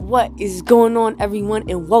What is going on, everyone,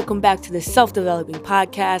 and welcome back to the Self-Developing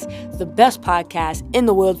Podcast, the best podcast in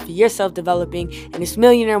the world for your self-developing, and it's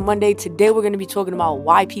Millionaire Monday. Today we're going to be talking about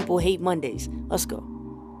why people hate Mondays. Let's go.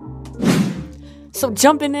 So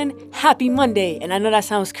jumping in, happy Monday, and I know that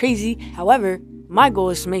sounds crazy. However, my goal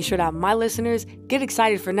is to make sure that my listeners get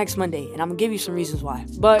excited for next Monday, and I'm going to give you some reasons why.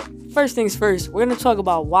 But first things first, we're going to talk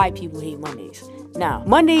about why people hate Mondays. Now,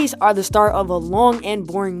 Mondays are the start of a long and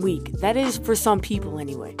boring week. That is for some people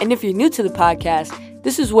anyway. And if you're new to the podcast,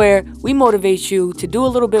 this is where we motivate you to do a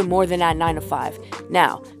little bit more than that 9 to 5.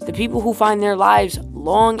 Now, the people who find their lives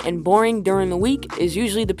long and boring during the week is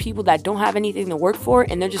usually the people that don't have anything to work for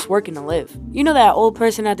and they're just working to live. You know that old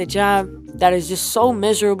person at the job that is just so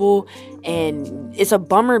miserable and it's a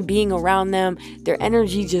bummer being around them. Their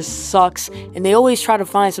energy just sucks and they always try to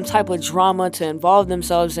find some type of drama to involve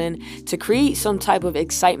themselves in to create some type of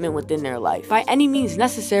excitement within their life. By any means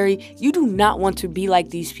necessary, you do not want to be like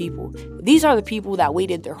these people. These are the people that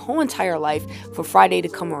waited their whole entire life for Friday to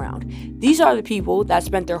come around. These are the people that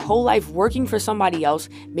spent their whole life working for somebody else.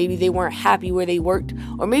 Maybe they weren't happy where they worked,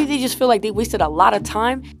 or maybe they just feel like they wasted a lot of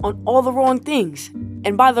time on all the wrong things.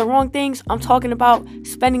 And by the wrong things, I'm talking about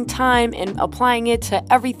spending time and applying it to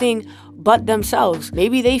everything but themselves.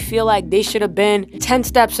 Maybe they feel like they should have been 10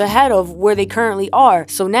 steps ahead of where they currently are.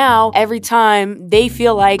 So now, every time they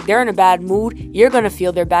feel like they're in a bad mood, you're gonna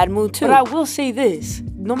feel their bad mood too. But I will say this,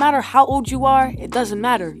 no matter how old you are, it doesn't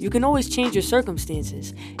matter. You can always change your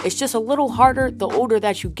circumstances. It's just a little harder the older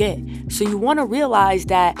that you get. So you wanna realize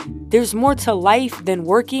that there's more to life than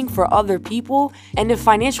working for other people. And if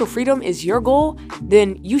financial freedom is your goal,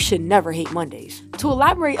 then you should never hate Mondays. To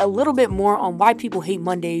elaborate a little bit more on why people hate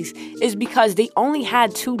Mondays is because they only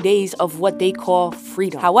had 2 days of what they call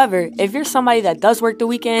freedom. However, if you're somebody that does work the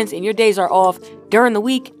weekends and your days are off during the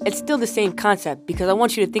week, it's still the same concept because I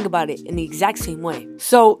want you to think about it in the exact same way.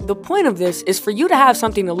 So the point of this is for you to have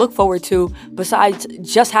something to look forward to besides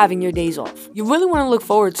just having your days off. You really want to look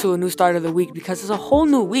forward to a new start of the week because it's a whole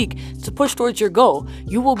new week to push towards your goal.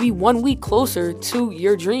 You will be 1 week closer to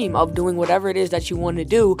your dream of doing whatever it is that you want to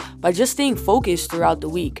do by just staying focused throughout the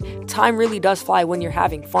week. Time really does fly when you're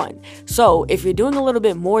having fun. So if you're doing a little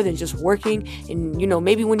bit more than just working and,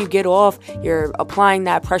 maybe when you get off, you're applying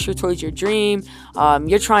that pressure towards your dream,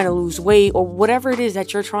 you're trying to lose weight or whatever it is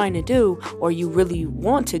that you're trying to do or you really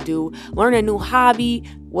want to do, learn a new hobby,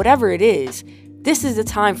 whatever it is, this is the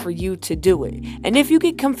time for you to do it. And if you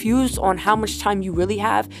get confused on how much time you really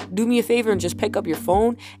have, do me a favor and just pick up your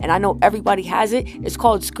phone. And I know everybody has it. It's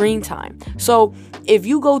called screen time. So if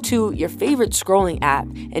you go to your favorite scrolling app,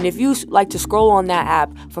 and if you like to scroll on that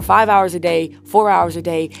app for 5 hours a day, 4 hours a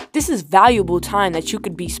day, this is valuable time that you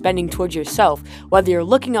could be spending towards yourself. Whether you're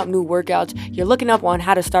looking up new workouts, you're looking up on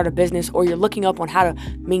how to start a business, or you're looking up on how to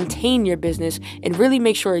maintain your business and really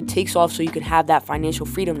make sure it takes off so you can have that financial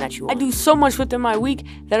freedom that you want. I do so much within my week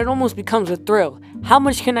that it almost becomes a thrill. How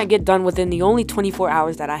much can I get done within the only 24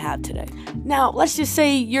 hours that I have today? Now, let's just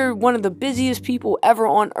say you're one of the busiest people ever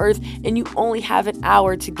on earth and you only have an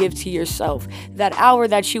hour to give to yourself. That hour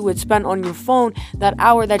that you would spend on your phone, that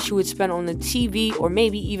hour that you would spend on the TV or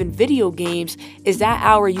maybe even video games is that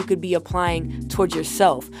hour you could be applying towards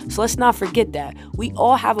yourself. So let's not forget that. We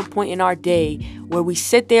all have a point in our day where we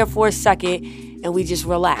sit there for a second and we just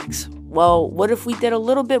relax. Well, what if we did a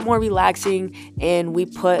little bit more relaxing and we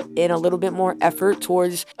put in a little bit more effort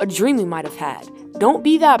towards a dream we might have had? Don't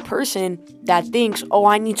be that person that thinks, oh,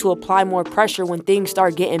 I need to apply more pressure when things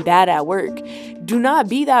start getting bad at work. Do not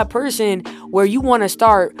be that person where you want to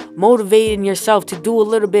start motivating yourself to do a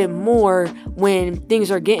little bit more when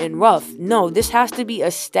things are getting rough. No, this has to be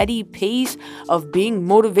a steady pace of being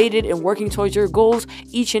motivated and working towards your goals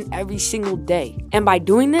each and every single day. And by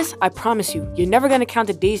doing this, I promise you, you're never going to count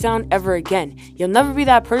the days down ever again. You'll never be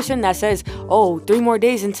that person that says, oh, 3 more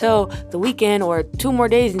days until the weekend or 2 more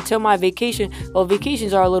days until my vacation. Well,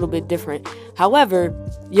 vacations are a little bit different. However,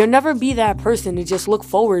 you'll never be that person to just look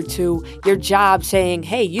forward to your job saying,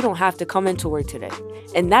 hey, you don't have to come into work today.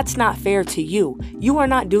 And that's not fair to you. You are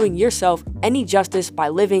not doing yourself any justice by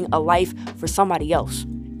living a life for somebody else.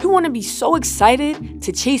 You want to be so excited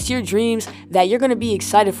to chase your dreams that you're going to be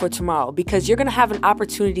excited for tomorrow because you're going to have an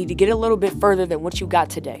opportunity to get a little bit further than what you got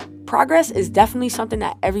today. Progress is definitely something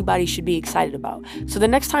that everybody should be excited about. So the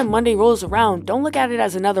next time Monday rolls around, don't look at it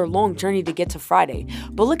as another long journey to get to Friday,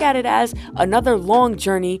 but look at it as another long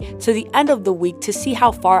journey to the end of the week to see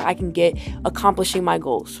how far I can get accomplishing my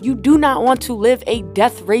goals. You do not want to live a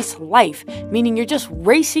death race life, meaning you're just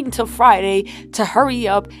racing to Friday to hurry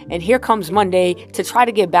up, and here comes Monday to try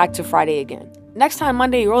to get back to Friday again. next time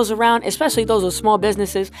Monday rolls around, especially those with small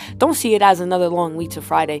businesses, don't see it as another long week to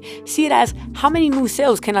Friday. See it as, how many new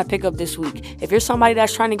sales can I pick up this week? If you're somebody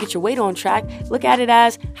that's trying to get your weight on track, look at it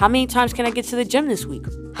as, how many times can I get to the gym this week?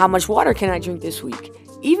 How much water can I drink this week?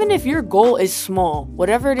 Even if your goal is small,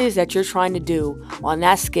 whatever it is that you're trying to do on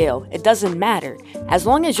that scale, it doesn't matter. As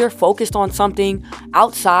long as you're focused on something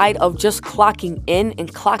outside of just clocking in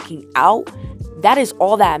and clocking out, that is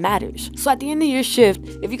all that matters. So at the end of your shift,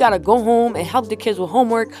 if you gotta go home and help the kids with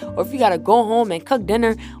homework, or if you gotta go home and cook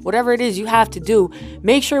dinner, whatever it is you have to do,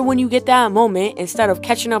 make sure when you get that moment, instead of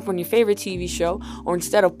catching up on your favorite TV show, or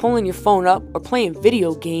instead of pulling your phone up or playing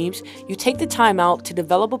video games, you take the time out to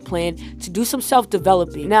develop a plan, to do some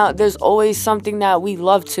self-developing. Now, there's always something that we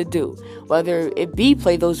love to do, whether it be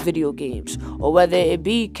play those video games, or whether it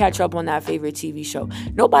be catch up on that favorite TV show.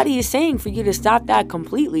 Nobody is saying for you to stop that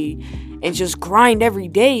completely and just grind every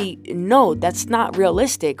day. No, that's not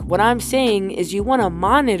realistic. What I'm saying is you want to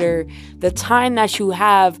monitor the time that you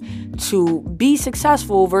have to be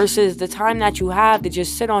successful versus the time that you have to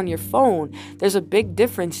just sit on your phone. There's a big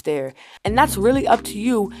difference there. And that's really up to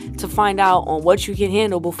you to find out on what you can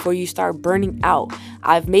handle before you start burning out.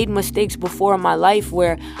 I've made mistakes before in my life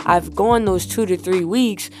where I've gone those 2 to 3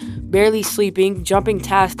 weeks barely sleeping, jumping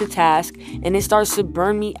task to task, and it starts to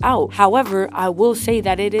burn me out. However, I will say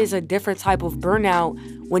that it is a different type of burnout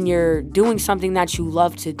when you're doing something that you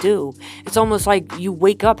love to do. It's almost like you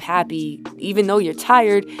wake up happy, even though you're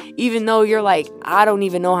tired, even though you're like, I don't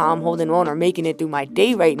even know how I'm holding on or making it through my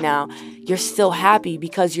day right now. You're still happy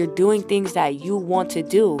because you're doing things that you want to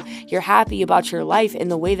do. You're happy about your life and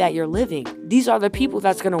the way that you're living. These are the people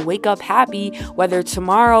that's going to wake up happy, whether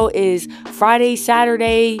tomorrow is Friday,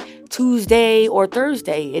 Saturday, Tuesday, or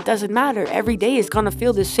Thursday. It doesn't matter. Every day is going to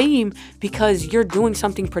feel the same because you're doing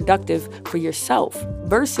something productive for yourself,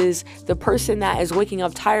 versus the person that is waking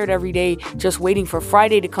up tired every day just waiting for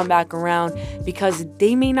Friday to come back around because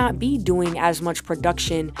they may not be doing as much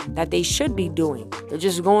production that they should be doing. They're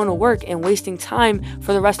just going to work and wasting time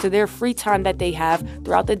for the rest of their free time that they have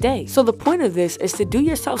throughout the day. So the point of this is to do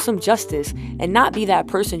yourself some justice and not be that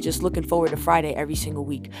person just looking forward to Friday every single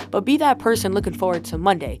week, but be that person looking forward to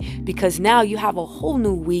Monday, because now you have a whole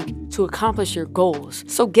new week to accomplish your goals.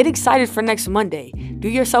 So get excited for next Monday. Do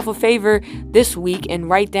yourself a favor this week and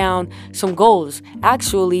write down some goals.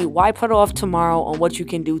 Actually, why put off tomorrow on what you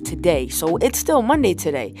can do today? So it's still Monday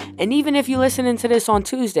today. And even if you're listening to this on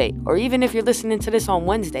Tuesday, or even if you're listening to this on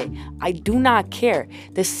Wednesday, I do not care.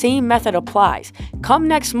 The same method applies. Come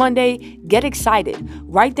next Monday, get excited.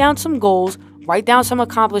 Write down some goals. Write down some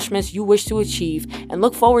accomplishments you wish to achieve and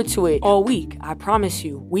look forward to it all week. I promise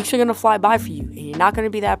you, weeks are going to fly by for you, and you're not going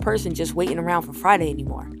to be that person just waiting around for Friday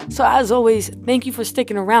anymore. So as always, thank you for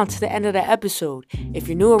sticking around to the end of the episode. If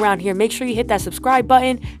you're new around here, make sure you hit that subscribe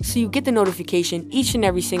button so you get the notification each and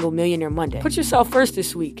every single Millionaire Monday. Put yourself first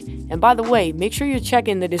this week. And by the way, make sure you're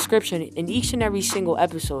checking the description in each and every single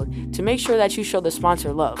episode to make sure that you show the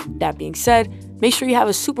sponsor love. That being said, make sure you have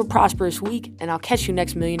a super prosperous week, and I'll catch you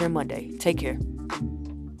next Millionaire Monday. Take care.